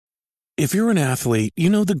If you're an athlete, you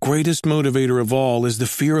know the greatest motivator of all is the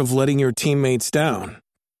fear of letting your teammates down.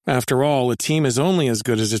 After all, a team is only as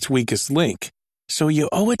good as its weakest link. So you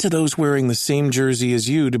owe it to those wearing the same jersey as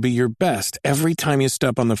you to be your best every time you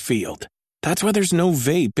step on the field. That's why there's no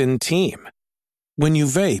vape in team. When you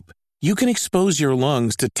vape, you can expose your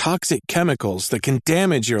lungs to toxic chemicals that can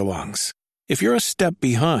damage your lungs. If you're a step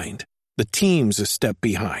behind, the team's a step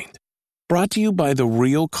behind. Brought to you by The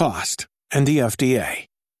Real Cost and the FDA.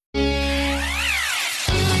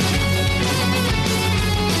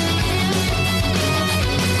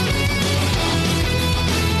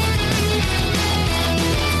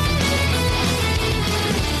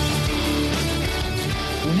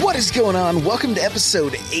 What is going on? Welcome to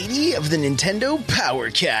episode 80 of the Nintendo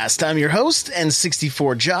Powercast. I'm your host,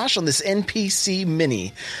 N64 Josh, on this NPC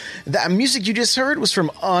Mini. The music you just heard was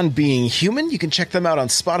from On Being Human. You can check them out on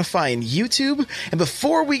Spotify and YouTube. And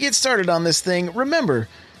before we get started on this thing, remember,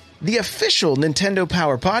 the official Nintendo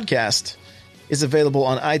Power Podcast is available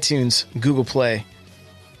on iTunes, Google Play,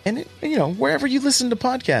 and wherever you listen to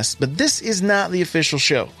podcasts. But this is not the official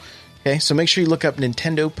show. Okay, so make sure you look up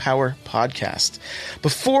Nintendo Power Podcast.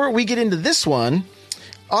 Before we get into this one,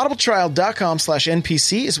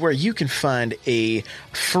 audibletrial.com/NPC is where you can find a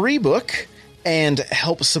free book and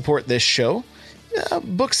help support this show.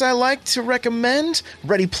 Books I like to recommend: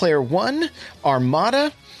 Ready Player One,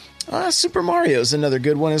 Armada, Super Mario is another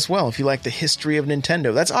good one as well if you like the history of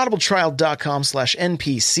Nintendo. That's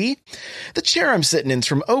audibletrial.com/NPC. The chair I'm sitting in is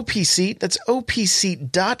from OPSeat. That's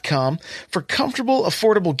opseat.com for comfortable,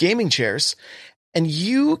 affordable gaming chairs. And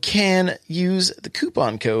you can use the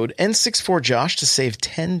coupon code N64Josh to save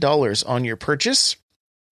 $10 on your purchase.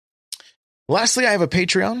 Lastly, I have a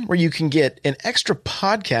Patreon where you can get an extra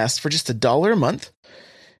podcast for just $1 a month.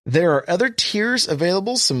 There are other tiers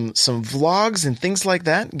available, some vlogs and things like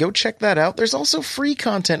that. Go check that out. There's also free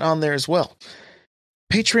content on there as well.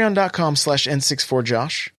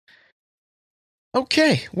 Patreon.com/N64Josh.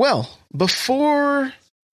 Okay, well, before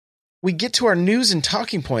we get to our news and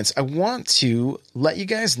talking points, I want to let you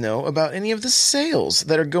guys know about any of the sales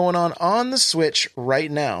that are going on the Switch right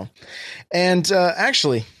now. And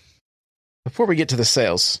actually, before we get to the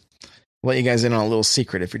sales, I'll let you guys in on a little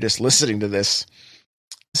secret if you're just listening to this.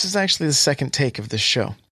 This is actually the second take of this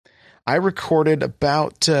show. I recorded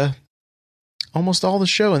about almost all the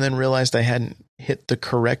show and then realized I hadn't hit the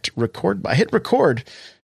correct record. I hit record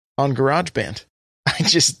on GarageBand. I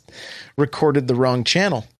just recorded the wrong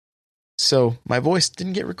channel. So my voice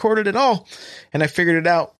didn't get recorded at all. And I figured it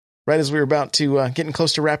out right as we were about to getting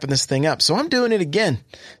close to wrapping this thing up. So I'm doing it again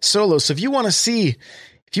solo. So if you want to see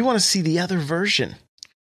the other version,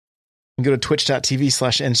 go to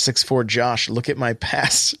twitch.tv/N64Josh. Look at my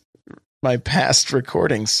past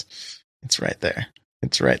recordings. It's right there.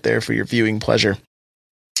 It's right there for your viewing pleasure.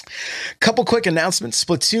 Couple quick announcements.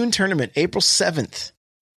 Splatoon tournament, April 7th.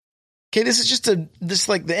 Okay, this is just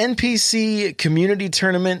like the NPC community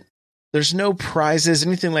tournament. There's no prizes,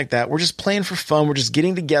 anything like that. We're just playing for fun. We're just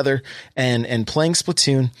getting together and playing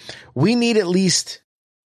Splatoon. We need at least,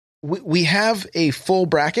 we have a full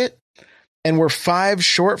bracket, and we're 5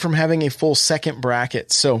 short from having a full second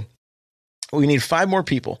bracket. So we need 5 more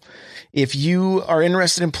people. If you are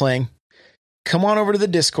interested in playing, come on over to the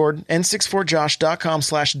Discord,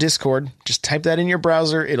 n64josh.com/Discord. Just type that in your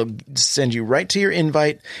browser. It'll send you right to your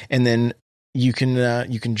invite, and then you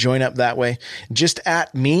can join up that way. Just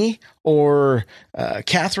at me or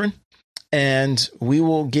Catherine, and we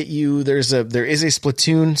will get you. There is a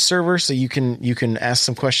Splatoon server, so you can ask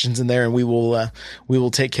some questions in there, and we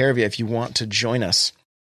will take care of you if you want to join us.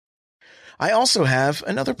 I also have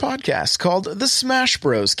another podcast called the Smash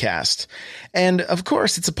Bros Cast, and of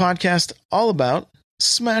course, it's a podcast all about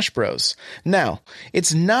Smash Bros. Now,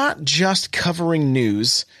 it's not just covering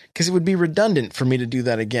news, because it would be redundant for me to do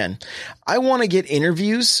that again. I want to get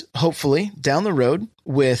interviews, hopefully, down the road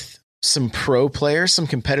with some pro players, some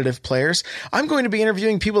competitive players. I'm going to be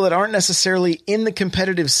interviewing people that aren't necessarily in the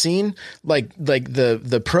competitive scene, like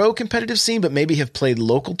the pro competitive scene, but maybe have played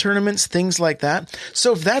local tournaments, things like that.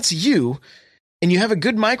 So if that's you and you have a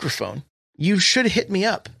good microphone, you should hit me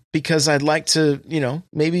up, because I'd like to,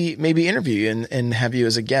 maybe interview you and have you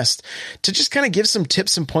as a guest to just kind of give some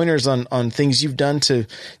tips and pointers on things you've done to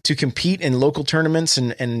compete in local tournaments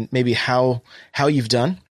and maybe how you've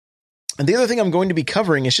done. And the other thing I'm going to be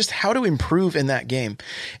covering is just how to improve in that game.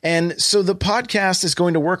 And so the podcast is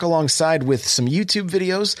going to work alongside with some YouTube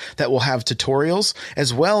videos that will have tutorials,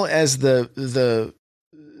 as well as the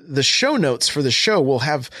show notes for the show will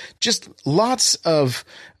have just lots of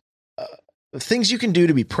things you can do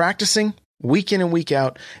to be practicing week in and week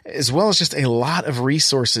out, as well as just a lot of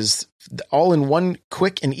resources all in one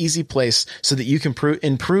quick and easy place so that you can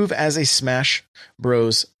improve as a Smash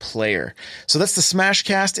Bros player. So that's the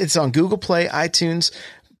Smashcast. It's on Google Play, iTunes,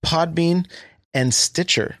 Podbean, and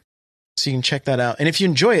Stitcher. So you can check that out. And if you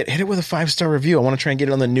enjoy it, hit it with a 5-star review. I want to try and get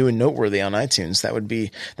it on the new and noteworthy on iTunes. That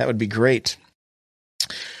would be great.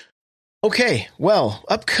 Okay, well,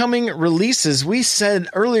 upcoming releases. We said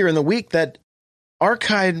earlier in the week that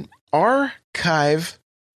Arcade Archives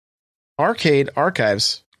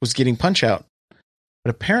was getting Punch-Out.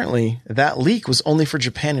 But apparently that leak was only for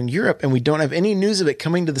Japan and Europe, and we don't have any news of it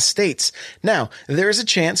coming to the States. Now, there is a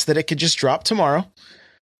chance that it could just drop tomorrow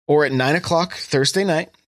or at 9 o'clock Thursday night,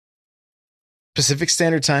 Pacific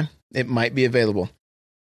Standard Time. It might be available.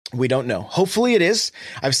 We don't know. Hopefully it is.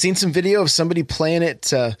 I've seen some video of somebody playing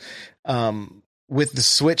it with the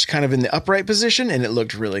Switch kind of in the upright position, and it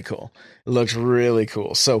looked really cool.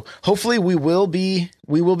 So hopefully we will be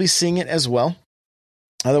seeing it as well.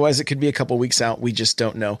 Otherwise, it could be a couple weeks out. We just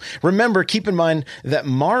don't know. Remember, keep in mind that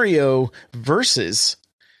Mario Versus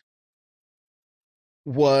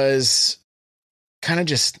was kind of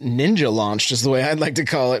just ninja launched, is the way I'd like to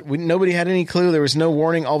call it. Nobody had any clue. There was no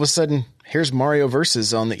warning. All of a sudden, here's Mario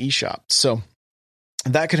Versus on the eShop. So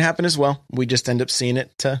that could happen as well. We just end up seeing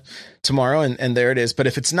it tomorrow, and there it is. But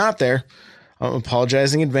if it's not there, I'm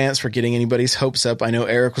apologizing in advance for getting anybody's hopes up. I know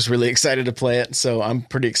Eric was really excited to play it, so I'm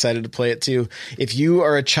pretty excited to play it too. If you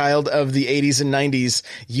are a child of the 80s and 90s,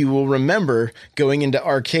 you will remember going into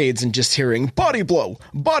arcades and just hearing body blow,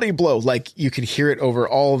 like you could hear it over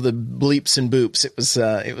all of the bleeps and boops.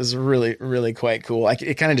 It was really, really quite cool.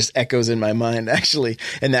 It kind of just echoes in my mind, actually,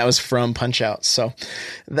 and that was from Punch-Out. So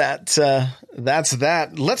that's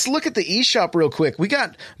that. Let's look at the eShop real quick. We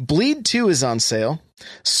got Bleed 2 is on sale.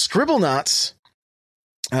 Scribblenauts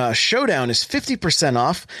Showdown is 50%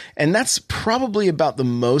 off, and that's probably about the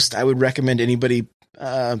most I would recommend anybody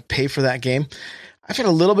pay for that game. I've had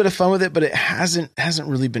a little bit of fun with it, but it hasn't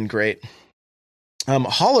really been great.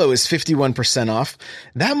 Hollow is 51% off.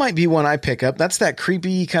 That might be one I pick up. That's that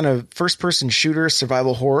creepy kind of first-person shooter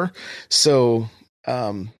survival horror, so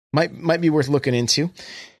might be worth looking into.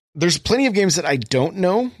 There's plenty of games that I don't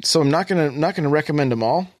know, so I'm not gonna recommend them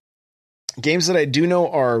all. Games that I do know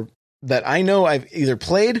are that I know I've either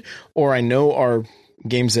played or I know are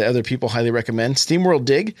games that other people highly recommend. SteamWorld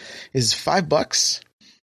Dig is $5.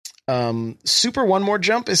 Super One More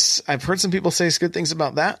Jump is, I've heard some people say good things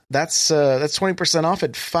about that. That's 20% off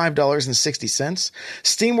at $5.60.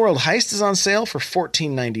 SteamWorld Heist is on sale for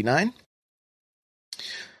 $14.99.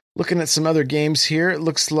 Looking at some other games here, it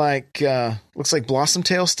looks like Blossom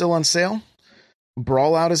Tale still on sale.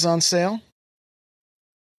 Brawl Out is on sale.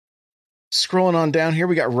 Scrolling on down here,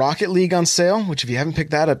 we got Rocket League on sale, which if you haven't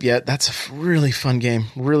picked that up yet, that's a really fun game.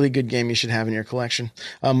 Really good game you should have in your collection.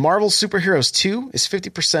 Marvel Superheroes 2 is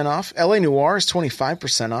 50% off. LA Noire is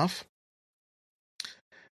 25% off.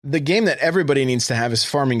 The game that everybody needs to have is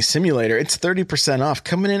Farming Simulator. It's 30% off,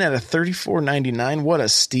 coming in at a $34.99. What a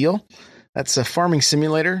steal. That's a Farming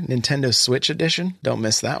Simulator, Nintendo Switch edition. Don't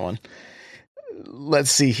miss that one. Let's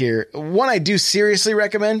see here. One I do seriously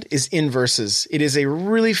recommend is Inversus. It is a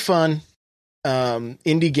really fun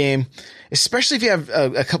indie game, especially if you have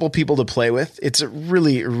a couple people to play with. It's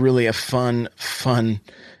really a fun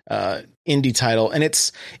indie title, and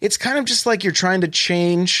it's kind of just like you're trying to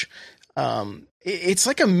change. It's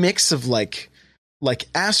like a mix of like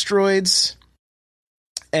Asteroids,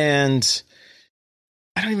 and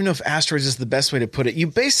I don't even know if Asteroids is the best way to put it. You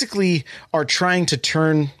basically are trying to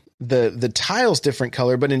turn the tiles different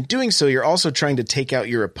color, but in doing so, you're also trying to take out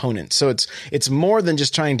your opponent. So it's more than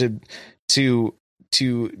just trying to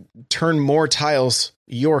turn more tiles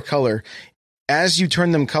your color. As you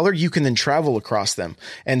turn them color, you can then travel across them.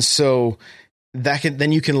 And so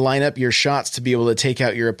then you can line up your shots to be able to take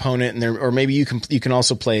out your opponent, or maybe you can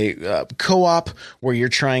also play co-op where you're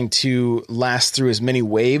trying to last through as many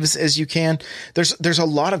waves as you can. There's a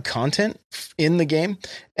lot of content in the game,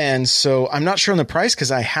 and so I'm not sure on the price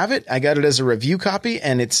because I have it. I got it as a review copy,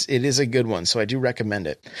 and it is a good one, so I do recommend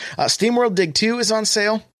it. SteamWorld Dig 2 is on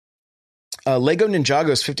sale. Lego Ninjago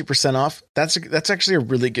is 50% off. That's actually a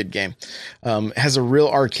really good game. It has a real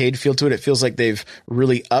arcade feel to it. It feels like they've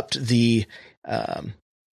really upped the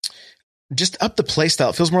play style.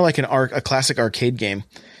 It feels more like a classic arcade game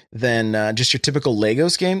than just your typical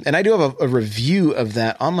Legos game. And I do have a review of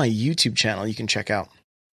that on my YouTube channel you can check out.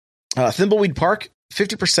 Thimbleweed Park,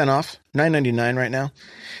 50% off, $9.99 right now.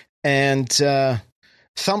 And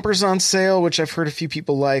Thumper's on sale, which I've heard a few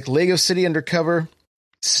people like. Lego City Undercover,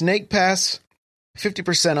 Snake Pass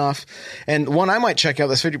 50% off. And one I might check out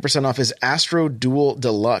that's 50% off is Astro Duel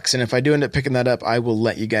Deluxe. And if I do end up picking that up, I will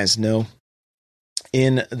let you guys know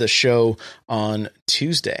in the show on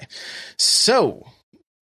Tuesday. So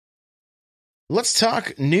let's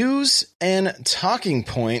talk news and talking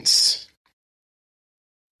points.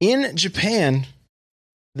 In Japan,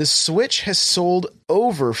 the Switch has sold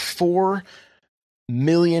over 4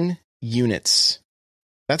 million units.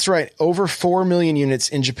 That's right, over 4 million units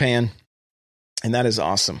in Japan. And that is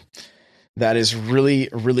awesome. That is really,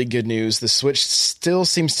 really good news. The Switch still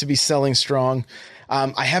seems to be selling strong.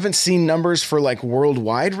 I haven't seen numbers for like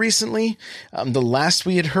worldwide recently. The last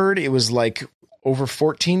we had heard, it was like over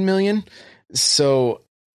 14 million. So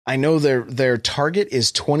I know their target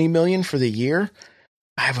is 20 million for the year.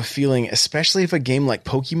 I have a feeling, especially if a game like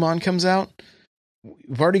Pokemon comes out,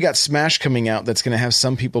 we've already got Smash coming out that's going to have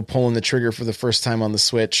some people pulling the trigger for the first time on the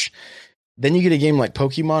Switch. Then you get a game like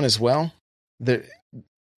Pokemon as well. That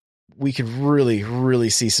we could really,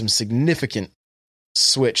 really see some significant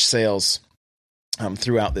Switch sales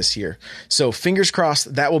throughout this year. So fingers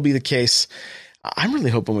crossed that will be the case. I'm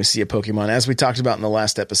really hoping we see a Pokemon, as we talked about in the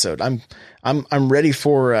last episode. I'm ready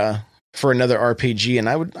for another RPG, and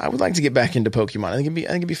I would like to get back into Pokemon. I think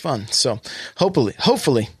it'd be fun. So hopefully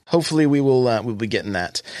we'll be getting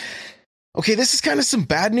that. Okay, this is kind of some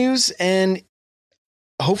bad news, and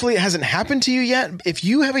hopefully it hasn't happened to you yet. If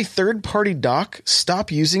you have a third-party dock,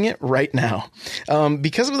 stop using it right now.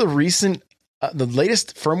 Because of the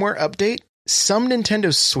latest firmware update, some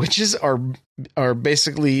Nintendo Switches are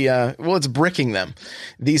basically, it's bricking them.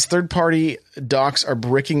 These third-party docks are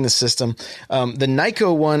bricking the system. The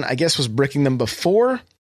Nyko one, I guess, was bricking them before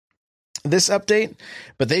this update,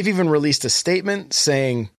 but they've even released a statement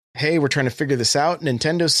saying, hey, we're trying to figure this out.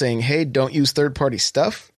 Nintendo's saying, hey, don't use third-party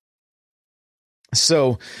stuff.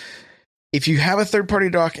 So if you have a third-party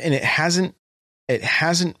dock and it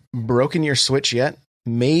hasn't broken your Switch yet,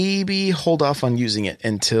 maybe hold off on using it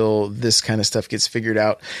until this kind of stuff gets figured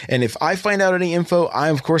out. And if I find out any info,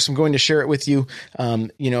 I'm going to share it with you.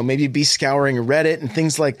 Maybe be scouring Reddit and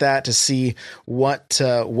things like that to see what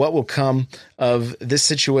will come of this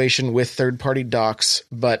situation with third-party docks.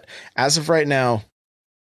 But as of right now,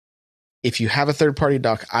 if you have a third-party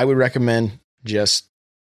dock, I would recommend just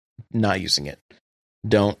not using it.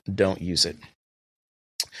 Don't use it.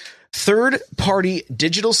 Third-party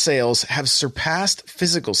digital sales have surpassed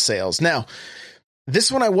physical sales. Now,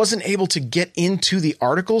 this one I wasn't able to get into the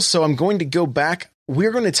article, so I'm going to go back.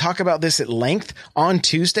 We're going to talk about this at length on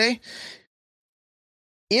Tuesday.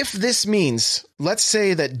 If this means, let's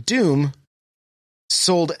say that Doom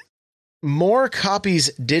sold more copies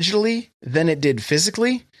digitally than it did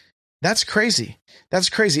physically, that's crazy. That's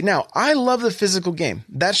crazy. Now, I love the physical game.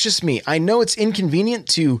 That's just me. I know it's inconvenient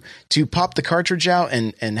to pop the cartridge out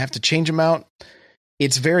and have to change them out.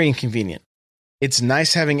 It's very inconvenient. It's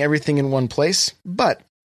nice having everything in one place, but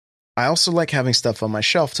I also like having stuff on my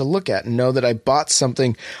shelf to look at and know that I bought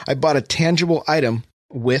something. I bought a tangible item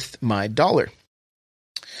with my dollar.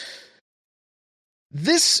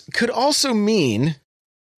 This could also mean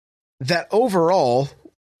that overall,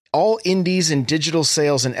 all indies and digital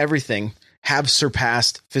sales and everything have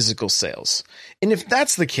surpassed physical sales. And if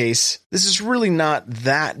that's the case, this is really not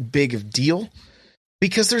that big of a deal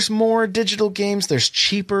because there's more digital games, there's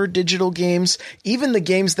cheaper digital games, even the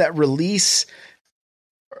games that release,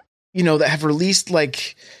 that have released,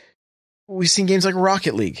 like we've seen games like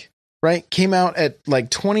Rocket League, right? Came out at like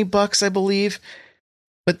 $20, I believe,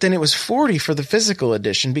 but then it was $40 for the physical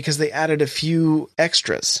edition because they added a few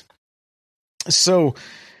extras. So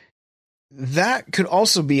that could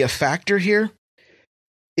also be a factor here.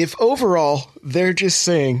 If overall they're just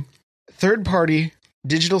saying third-party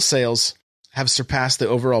digital sales have surpassed the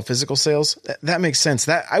overall physical sales, that makes sense.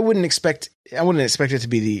 That I wouldn't expect it to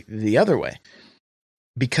be the other way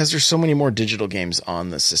because there's so many more digital games on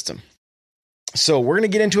the system. So we're going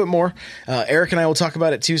to get into it more. Eric and I will talk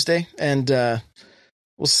about it Tuesday, and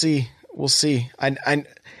we'll see.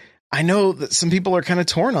 I know that some people are kind of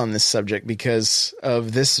torn on this subject because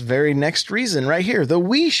of this very next reason right here. The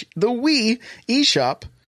Wii eShop,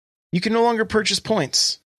 you can no longer purchase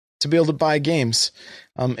points to be able to buy games.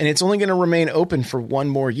 And it's only going to remain open for one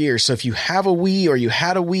more year. So if you have a Wii or you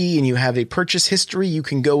had a Wii and you have a purchase history, you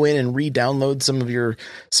can go in and re-download some of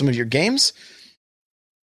your games.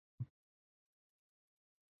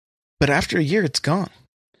 But after a year, it's gone.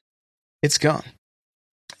 It's gone.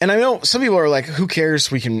 And I know some people are like, who cares?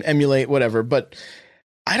 We can emulate whatever, but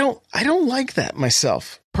I don't like that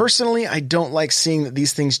myself. Personally, I don't like seeing that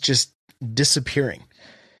these things just disappearing.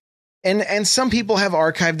 And some people have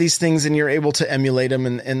archived these things and you're able to emulate them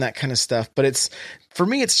and that kind of stuff. But for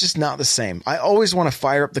me, it's just not the same. I always want to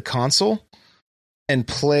fire up the console and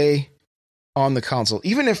play on the console.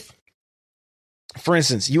 Even if, for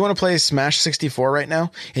instance, you want to play Smash 64 right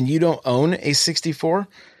now and you don't own a 64,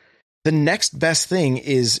 the next best thing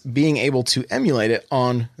is being able to emulate it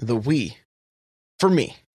on the Wii. For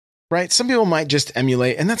me, right? Some people might just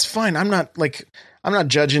emulate, and that's fine. I'm not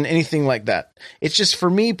judging anything like that. It's just for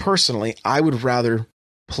me personally, I would rather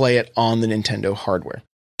play it on the Nintendo hardware.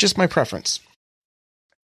 Just my preference.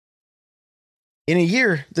 In a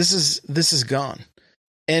year, this is gone.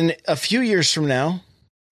 And a few years from now,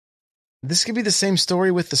 this could be the same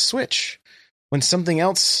story with the Switch when something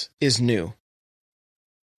else is new.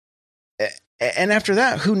 And after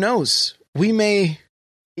that, who knows? We may,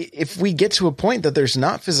 if we get to a point that there's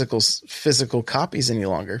not physical copies any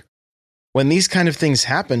longer, when these kind of things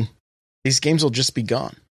happen, these games will just be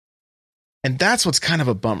gone. And that's what's kind of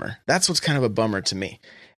a bummer. That's what's kind of a bummer to me.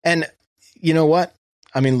 And you know what?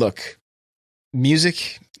 I mean, look,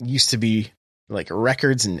 music used to be like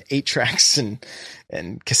records and 8-tracks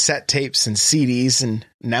and cassette tapes and CDs, and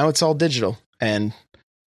now it's all digital. And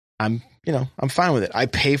I'm fine with it. I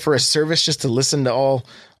pay for a service just to listen to all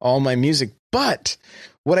my music. But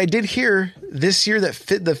what I did hear this year, that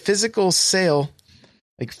the physical sales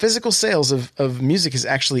of music has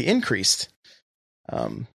actually increased,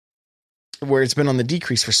 where it's been on the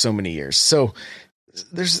decrease for so many years. So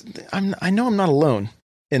I know I'm not alone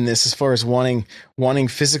in this as far as wanting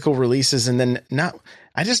physical releases, and then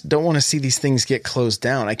I just don't want to see these things get closed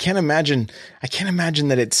down. I can't imagine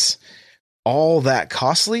that it's all that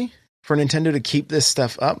costly for Nintendo to keep this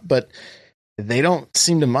stuff up, but they don't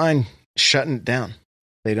seem to mind shutting it down.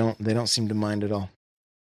 They don't seem to mind at all.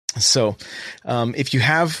 So, if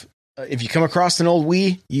you come across an old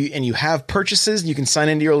Wii and you have purchases, you can sign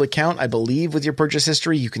into your old account. I believe with your purchase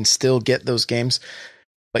history, you can still get those games,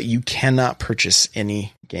 but you cannot purchase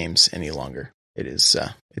any games any longer. It's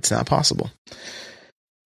not possible.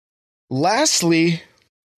 Lastly,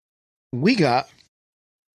 we got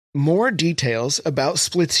more details about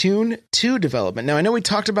Splatoon 2 development. Now, I know we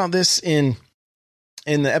talked about this in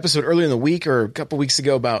the episode earlier in the week or a couple weeks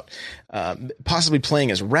ago about possibly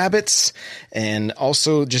playing as rabbits, and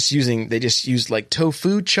also they just used like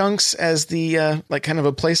tofu chunks as the like kind of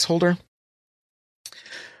a placeholder.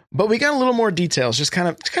 But we got a little more details, just kind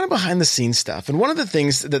of behind the scenes stuff. And one of the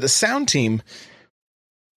things that the sound team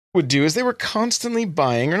would do is they were constantly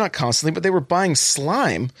buying, or not constantly, but they were buying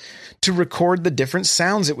slime to record the different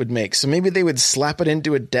sounds it would make. So maybe they would slap it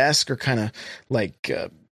into a desk, or kind of like,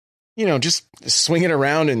 just swing it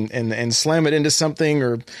around and slam it into something,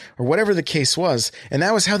 or whatever the case was. And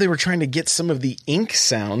that was how they were trying to get some of the ink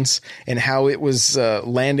sounds and how it was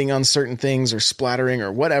landing on certain things or splattering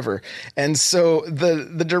or whatever. And so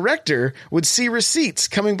the director would see receipts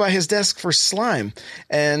coming by his desk for slime.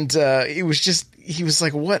 And he was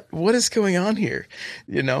like, what is going on here?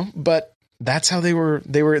 But that's how they were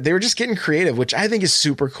just getting creative, which I think is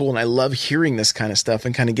super cool. And I love hearing this kind of stuff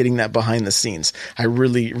and kind of getting that behind the scenes. I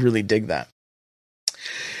really, really dig that.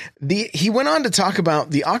 He went on to talk about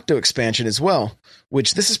the Octo expansion as well,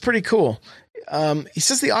 which this is pretty cool. He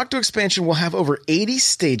says the Octo expansion will have over 80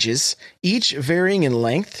 stages, each varying in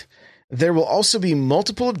length. There will also be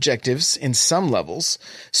multiple objectives in some levels,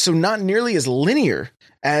 so not nearly as linear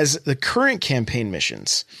as the current campaign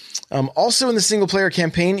missions. Also in the single player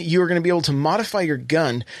campaign, you are going to be able to modify your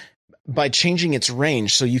gun by changing its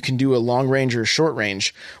range. So you can do a long range or a short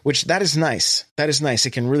range, which that is nice. That is nice.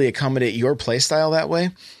 It can really accommodate your playstyle that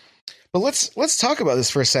way. But let's talk about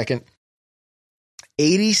this for a second.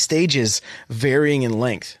 80 stages varying in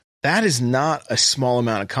length. That is not a small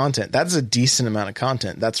amount of content. That is a decent amount of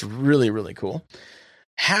content. That's really, really cool.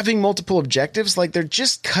 Having multiple objectives, like they're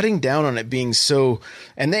just cutting down on it being so,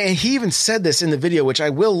 and he even said this in the video, which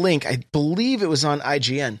I will link. I believe it was on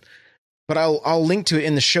IGN, but I'll link to it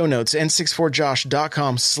in the show notes,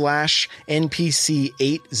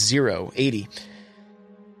 n64josh.com/NPC8080.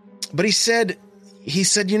 But he said,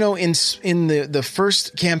 in the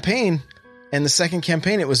first campaign and the second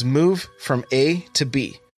campaign, it was move from A to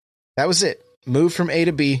B. That was it. Move from A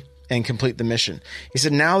to B and complete the mission. He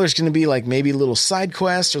said now there's going to be like maybe little side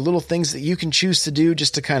quests or little things that you can choose to do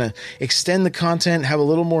just to kind of extend the content, have a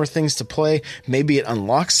little more things to play. Maybe it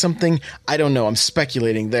unlocks something. I don't know. I'm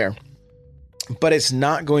speculating there. But it's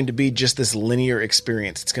not going to be just this linear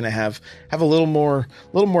experience. It's going to have a little more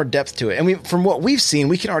depth to it. And from what we've seen,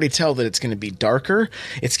 we can already tell that it's going to be darker.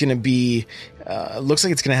 It's going to be looks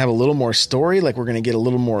like it's going to have a little more story. Like we're going to get a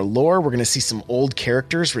little more lore. We're going to see some old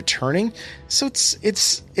characters returning. So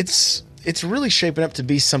it's it's really shaping up to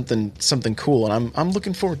be something cool, and I'm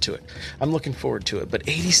looking forward to it. But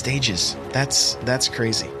 80 stages, that's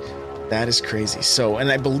crazy. That is crazy. So,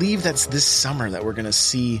 and I believe that's this summer that we're gonna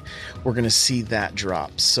see that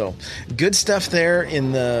drop. So, good stuff there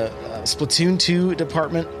in the Splatoon 2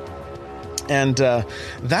 department. And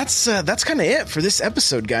that's kind of it for this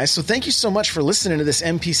episode, guys. So thank you so much for listening to this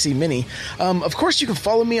NPC Mini. Of course, you can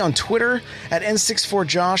follow me on Twitter at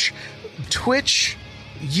N64Josh, Twitch,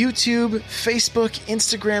 YouTube, Facebook,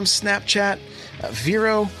 Instagram, Snapchat,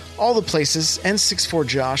 Vero, all the places,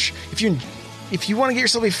 N64Josh. If you want to get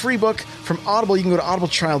yourself a free book from Audible, you can go to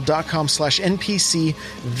audibletrial.com/NPC.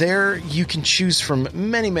 There you can choose from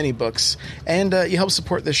many, many books, and you help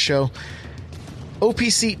support this show.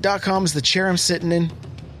 OPSeat.com is the chair I'm sitting in.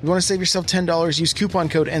 You want to save yourself $10, use coupon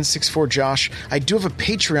code N64Josh. I do have a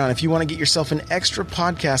Patreon if you want to get yourself an extra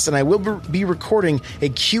podcast, and I will be recording a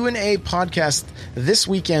Q&A podcast this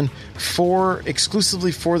weekend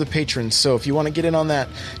exclusively for the patrons. So if you want to get in on that,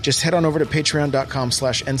 just head on over to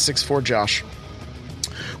patreon.com/N64Josh.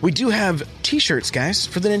 We do have t-shirts, guys,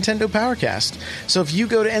 for the Nintendo Powercast. So if you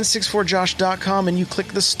go to N64Josh.com and you click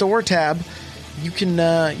the store tab, you can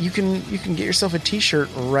get yourself a t-shirt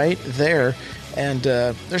right there. And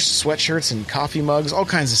there's sweatshirts and coffee mugs, all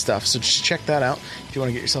kinds of stuff. So just check that out if you want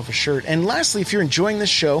to get yourself a shirt. And lastly, if you're enjoying this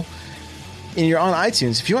show and you're on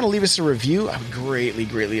iTunes, if you want to leave us a review, I would greatly,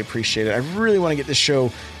 greatly appreciate it. I really want to get this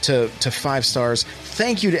show to 5 stars.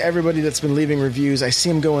 Thank you to everybody that's been leaving reviews. I see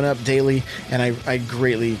them going up daily, and I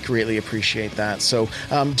greatly, greatly appreciate that. So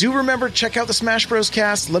do remember, check out the Smash Bros.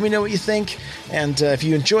 Cast. Let me know what you think. And if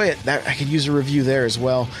you enjoy it, I could use a review there as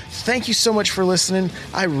well. Thank you so much for listening.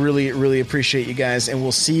 I really, really appreciate you guys, and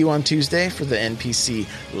we'll see you on Tuesday for the NPC.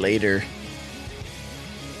 Later.